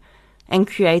you and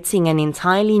creating an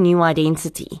entirely new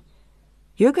identity,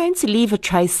 you're going to leave a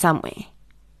trace somewhere.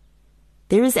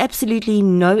 There is absolutely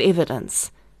no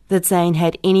evidence that Zane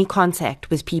had any contact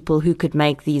with people who could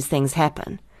make these things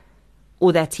happen,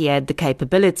 or that he had the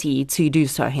capability to do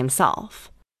so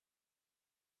himself.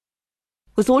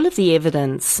 With all of the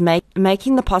evidence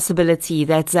making the possibility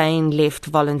that Zane left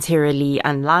voluntarily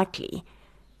unlikely,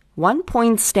 one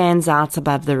point stands out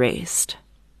above the rest.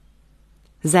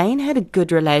 Zane had a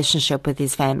good relationship with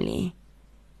his family.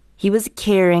 He was a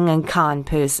caring and kind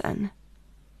person.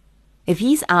 If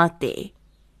he's out there,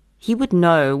 he would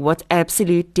know what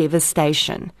absolute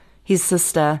devastation his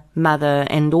sister, mother,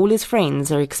 and all his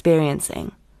friends are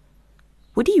experiencing.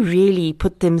 Would he really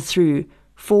put them through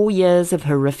 4 years of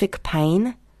horrific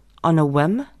pain on a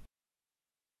whim?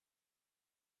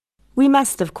 We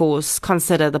must, of course,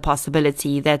 consider the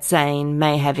possibility that Zane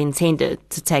may have intended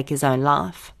to take his own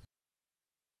life.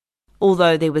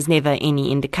 Although there was never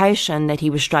any indication that he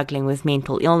was struggling with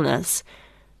mental illness,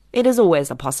 it is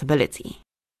always a possibility.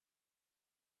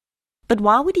 But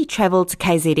why would he travel to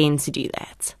KZN to do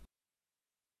that?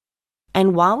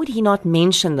 And why would he not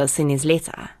mention this in his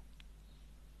letter?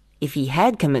 If he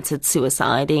had committed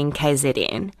suicide in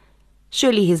KZN,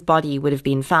 surely his body would have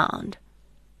been found.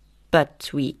 But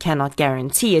we cannot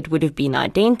guarantee it would have been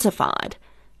identified,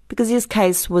 because his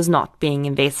case was not being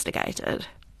investigated.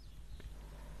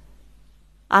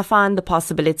 I find the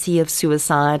possibility of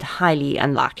suicide highly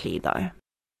unlikely, though.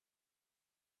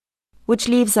 Which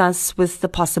leaves us with the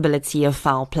possibility of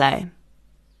foul play.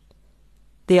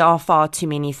 There are far too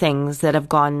many things that have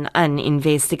gone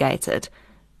uninvestigated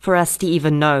for us to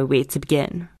even know where to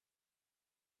begin.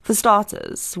 For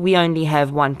starters, we only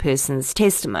have one person's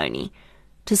testimony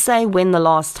to say when the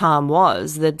last time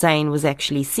was that Zane was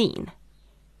actually seen.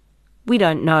 We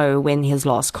don't know when his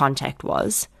last contact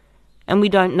was, and we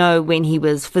don't know when he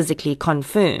was physically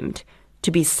confirmed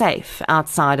to be safe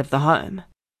outside of the home.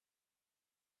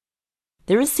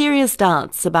 There are serious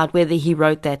doubts about whether he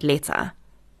wrote that letter.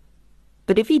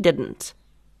 But if he didn't,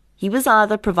 he was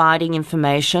either providing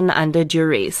information under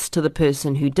duress to the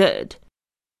person who did,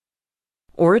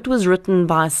 or it was written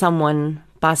by someone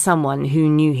who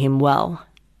knew him well.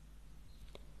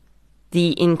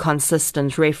 The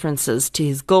inconsistent references to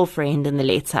his girlfriend in the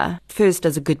letter, first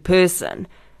as a good person,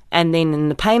 and then in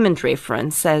the payment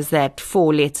reference as that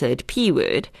 4-lettered P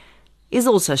word, is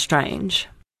also strange.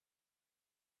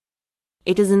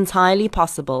 It is entirely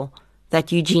possible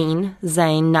that Eugene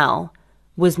Zane Nel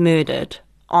was murdered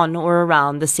on or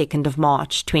around the 2nd of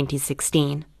March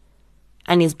 2016,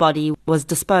 and his body was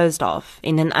disposed of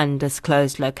in an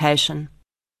undisclosed location.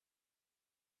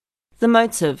 The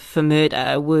motive for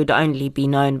murder would only be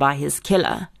known by his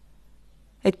killer.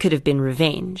 It could have been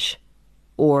revenge,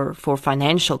 or for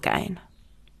financial gain.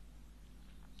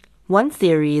 One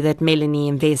theory that Melanie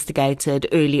investigated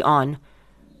early on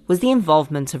was the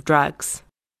involvement of drugs.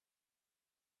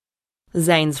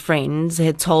 Zane's friends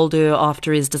had told her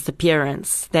after his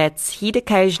disappearance that he'd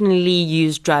occasionally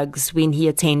used drugs when he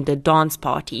attended dance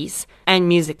parties and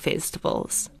music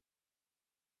festivals.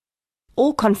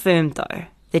 All confirmed, though,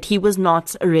 that he was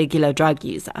not a regular drug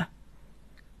user.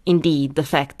 Indeed, the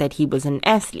fact that he was an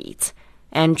athlete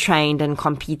and trained and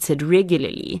competed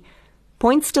regularly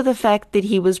points to the fact that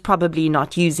he was probably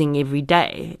not using every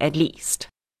day, at least.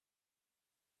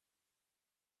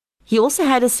 He also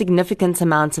had a significant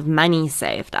amount of money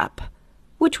saved up,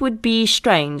 which would be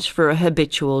strange for a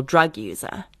habitual drug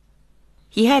user.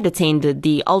 He had attended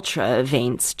the Ultra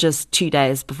events just 2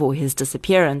 days before his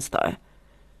disappearance, though.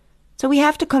 So we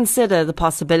have to consider the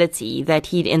possibility that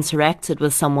he'd interacted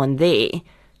with someone there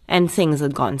and things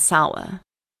had gone sour.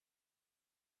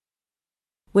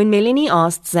 When Melanie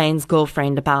asked Zane's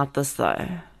girlfriend about this,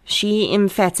 though, she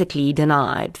emphatically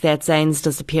denied that Zane's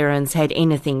disappearance had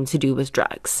anything to do with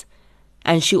drugs.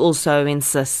 And she also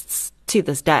insists, to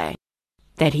this day,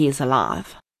 that he is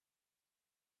alive.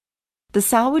 The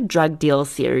sour drug deal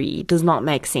theory does not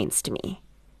make sense to me.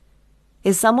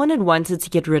 If someone had wanted to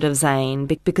get rid of Zane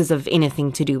because of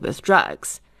anything to do with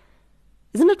drugs,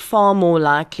 isn't it far more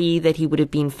likely that he would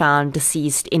have been found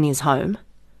deceased in his home?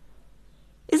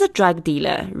 Is a drug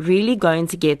dealer really going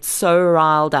to get so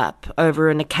riled up over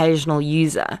an occasional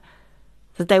user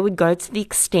that they would go to the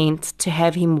extent to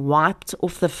have him wiped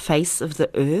off the face of the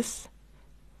earth?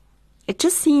 It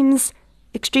just seems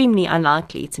extremely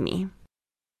unlikely to me.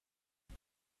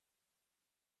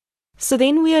 So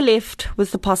then we are left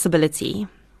with the possibility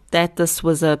that this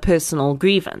was a personal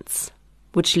grievance,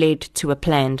 which led to a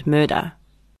planned murder,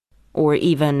 or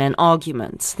even an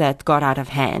argument that got out of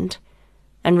hand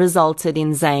and resulted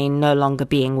in Zane no longer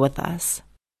being with us.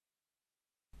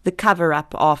 The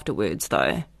cover-up afterwards,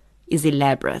 though, is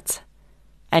elaborate,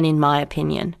 and in my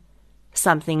opinion,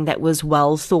 something that was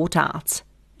well thought out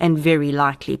and very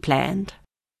likely planned.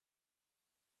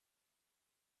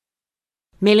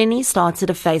 Melanie started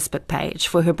a Facebook page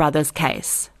for her brother's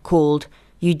case called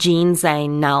Eugene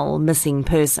Zane Nel Missing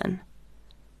Person.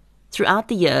 Throughout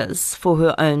the years, for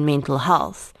her own mental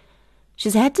health,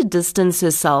 she's had to distance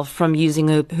herself from using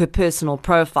her personal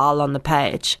profile on the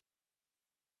page,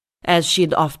 as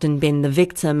she'd often been the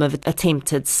victim of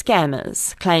attempted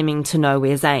scammers claiming to know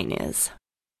where Zane is.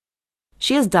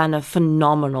 She has done a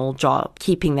phenomenal job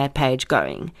keeping that page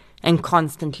going and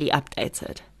constantly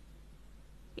updated.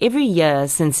 Every year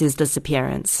since his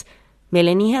disappearance,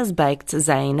 Melanie has baked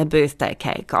Zane a birthday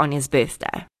cake on his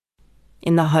birthday,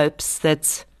 in the hopes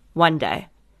that one day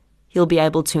he'll be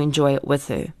able to enjoy it with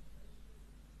her.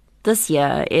 This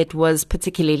year it was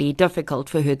particularly difficult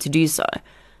for her to do so,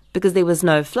 because there was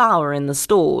no flour in the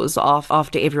stores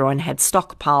after everyone had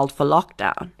stockpiled for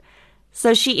lockdown.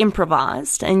 So she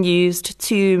improvised and used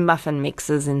 2 muffin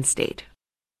mixes instead.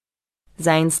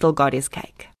 Zane still got his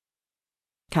cake,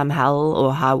 come hell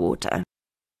or high water.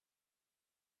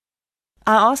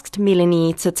 I asked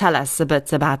Melanie to tell us a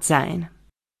bit about Zane.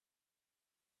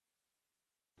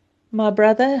 My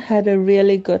brother had a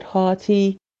really good heart.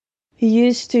 He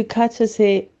used to cut his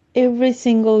hair every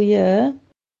single year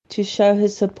to show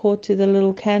his support to the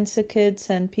little cancer kids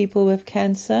and people with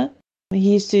cancer.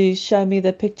 He used to show me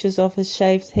the pictures of his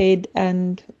shaved head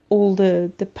and all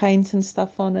the paint and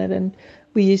stuff on it, and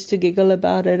we used to giggle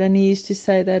about it. And he used to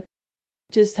say that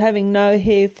just having no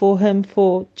hair for him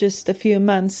for just a few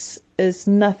months, is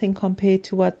nothing compared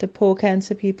to what the poor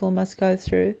cancer people must go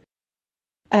through.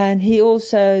 And he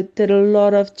also did a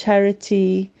lot of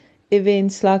charity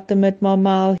events like the Mid-Mile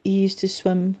Mile. He used to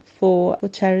swim for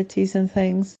charities and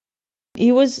things.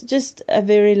 He was just a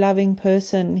very loving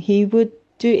person. He would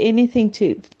do anything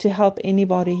to help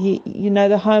anybody.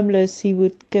 The homeless, he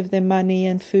would give them money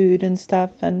and food and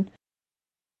stuff, and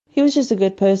he was just a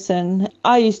good person.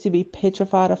 I used to be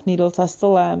petrified of needles, I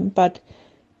still am, but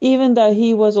even though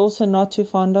he was also not too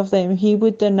fond of them, he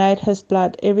would donate his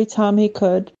blood every time he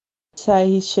could. Say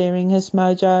he's sharing his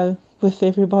mojo with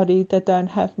everybody that don't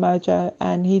have mojo,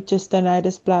 and he'd just donate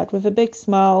his blood with a big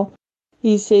smile.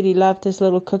 He said he loved his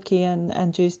little cookie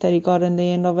and juice that he got in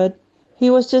the end of it. He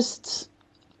was just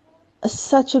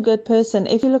such a good person.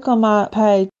 If you look on my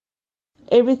page,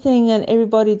 everything and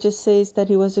everybody just says that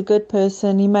he was a good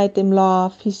person. He made them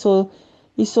laugh. He saw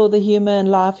the humor in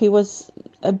life. He was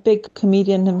a big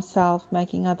comedian himself,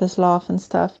 making others laugh and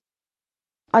stuff.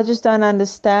 I just don't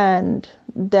understand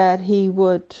that he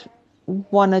would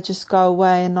want to just go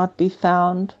away and not be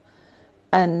found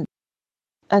and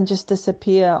just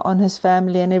disappear on his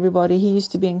family and everybody. He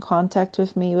used to be in contact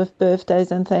with me with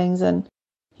birthdays and things, and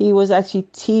he was actually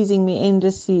teasing me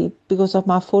endlessly because of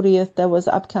my 40th that was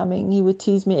upcoming. He would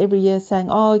tease me every year saying,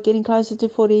 "Oh, getting closer to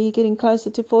 40, getting closer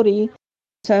to 40.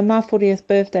 So my 40th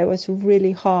birthday was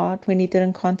really hard when he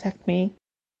didn't contact me.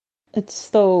 It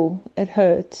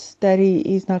hurts that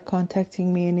he's not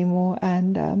contacting me anymore,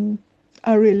 and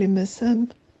I really miss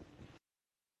him.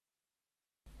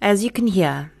 As you can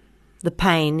hear, the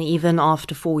pain, even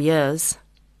after 4 years,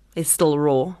 is still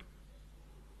raw.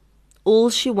 All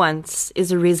she wants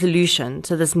is a resolution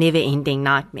to this never-ending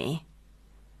nightmare.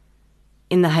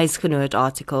 In the Huisgenoot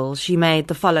article, she made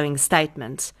the following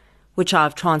statement, which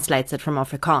I've translated from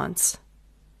Afrikaans.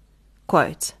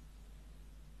 Quote,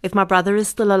 "If my brother is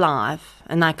still alive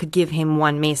and I could give him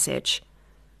one message,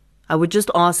 I would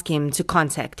just ask him to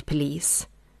contact police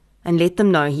and let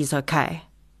them know he's okay.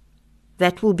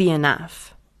 That will be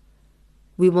enough.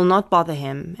 We will not bother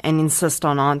him and insist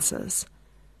on answers.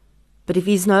 But if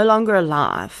he's no longer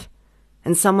alive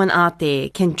and someone out there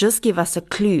can just give us a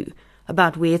clue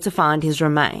about where to find his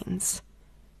remains,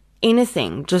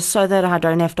 anything just so that I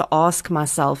don't have to ask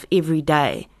myself every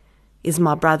day, is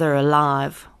my brother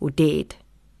alive or dead?"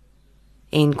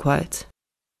 End quote.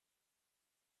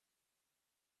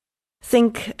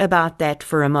 Think about that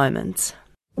for a moment,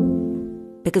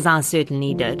 because I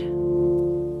certainly did.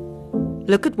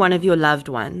 Look at one of your loved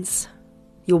ones,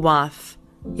 your wife,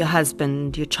 your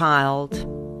husband, your child,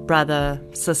 brother,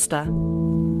 sister,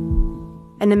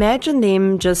 and imagine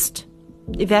them just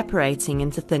evaporating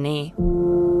into thin air.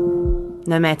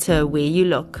 No matter where you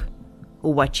look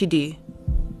or what you do,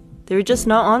 there are just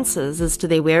no answers as to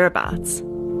their whereabouts.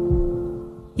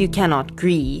 You cannot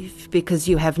grieve because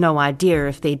you have no idea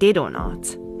if they're dead or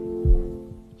not.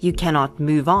 You cannot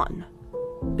move on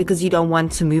because you don't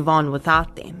want to move on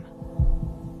without them.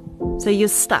 So you're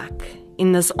stuck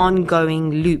in this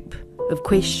ongoing loop of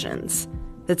questions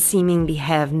that seemingly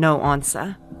have no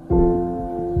answer.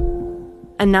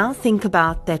 And now think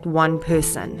about that one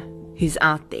person who's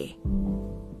out there,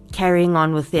 carrying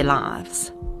on with their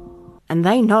lives. And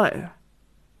they know.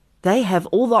 They have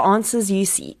all the answers you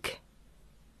seek.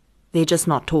 They're just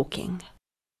not talking.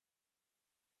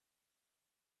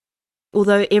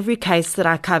 Although every case that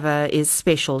I cover is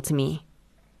special to me,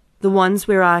 the ones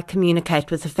where I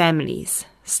communicate with the families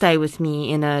stay with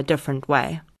me in a different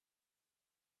way.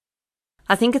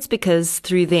 I think it's because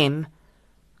through them,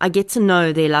 I get to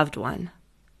know their loved one,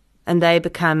 and they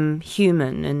become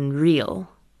human and real.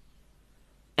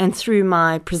 And through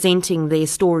my presenting their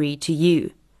story to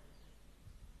you,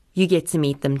 you get to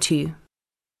meet them too.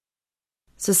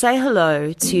 So say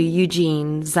hello to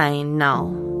Eugene Zane Null,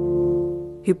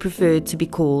 who preferred to be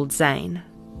called Zane.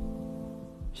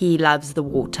 He loves the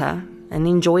water and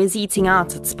enjoys eating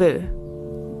out at Spur.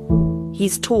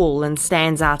 He's tall and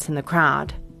stands out in the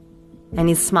crowd, and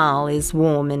his smile is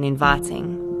warm and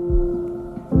inviting.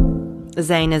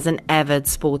 Zane is an avid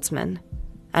sportsman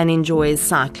and enjoys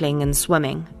cycling and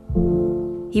swimming.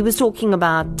 He was talking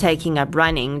about taking up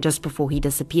running just before he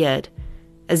disappeared,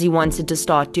 as he wanted to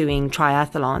start doing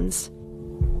triathlons.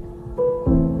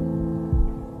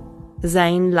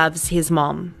 Zane loves his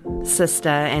mom, sister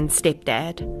and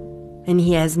stepdad, and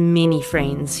he has many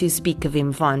friends who speak of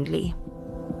him fondly.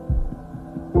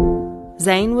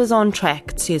 Zane was on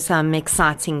track to some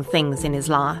exciting things in his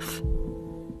life,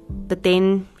 but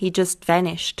then he just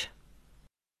vanished.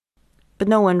 But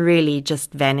no one really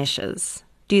just vanishes,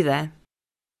 do they?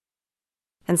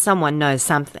 And someone knows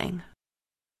something.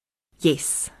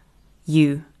 Yes,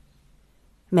 you.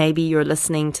 maybe you're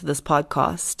listening to this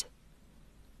podcast,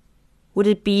 would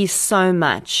it be so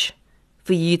much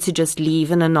for you to just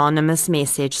leave an anonymous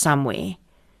message somewhere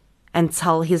and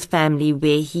tell his family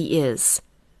where he is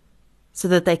so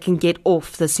that they can get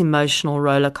off this emotional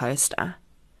roller coaster?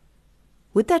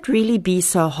 Would that really be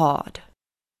so hard?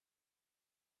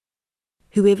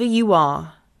 Whoever you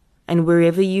are and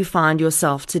wherever you find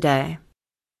yourself today,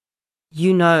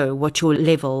 you know what your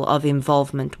level of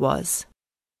involvement was.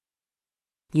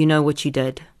 You know what you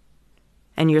did,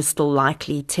 and you're still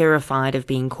likely terrified of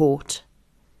being caught.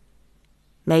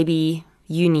 Maybe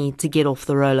you need to get off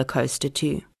the roller coaster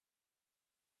too.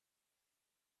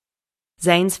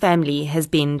 Zane's family has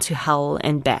been to hell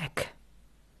and back.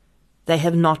 They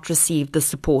have not received the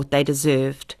support they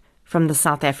deserved from the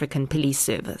South African Police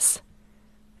Service.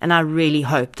 And I really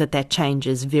hope that that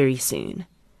changes very soon,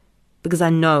 because I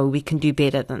know we can do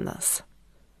better than this.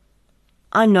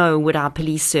 I know what our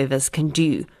police service can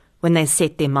do when they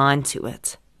set their mind to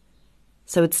it.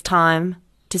 So it's time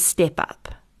to step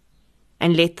up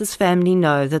and let this family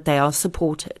know that they are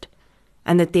supported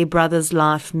and that their brother's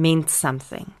life meant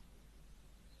something.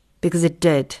 Because it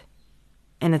did,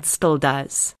 and it still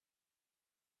does.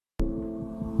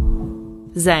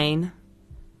 Zane,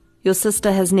 your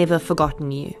sister has never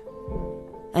forgotten you,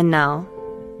 and now,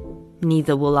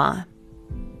 neither will I.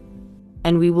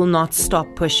 And we will not stop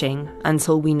pushing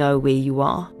until we know where you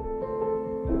are.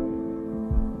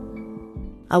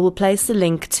 I will place the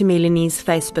link to Melanie's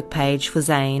Facebook page for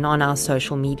Zane on our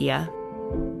social media.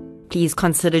 Please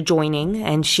consider joining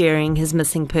and sharing his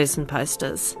missing person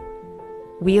posters.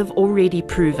 We have already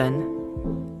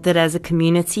proven that as a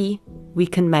community, we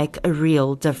can make a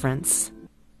real difference.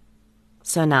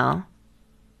 So now,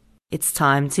 it's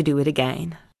time to do it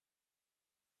again.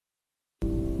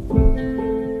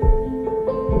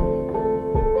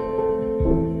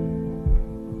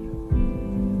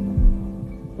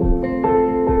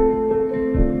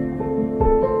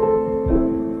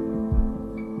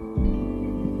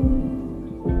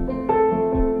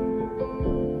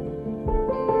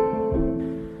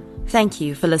 Thank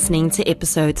you for listening to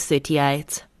episode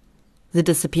 38, The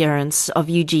Disappearance of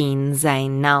Eugene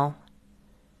Zane Nel.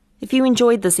 If you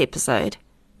enjoyed this episode,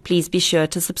 please be sure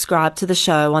to subscribe to the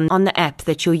show on the app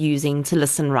that you're using to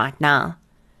listen right now.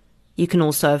 You can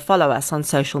also follow us on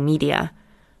social media.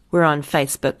 We're on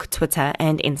Facebook, Twitter,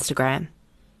 and Instagram.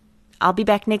 I'll be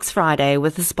back next Friday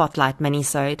with a Spotlight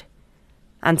minisode.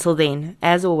 Until then,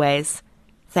 as always,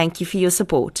 thank you for your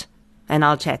support, and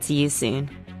I'll chat to you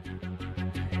soon.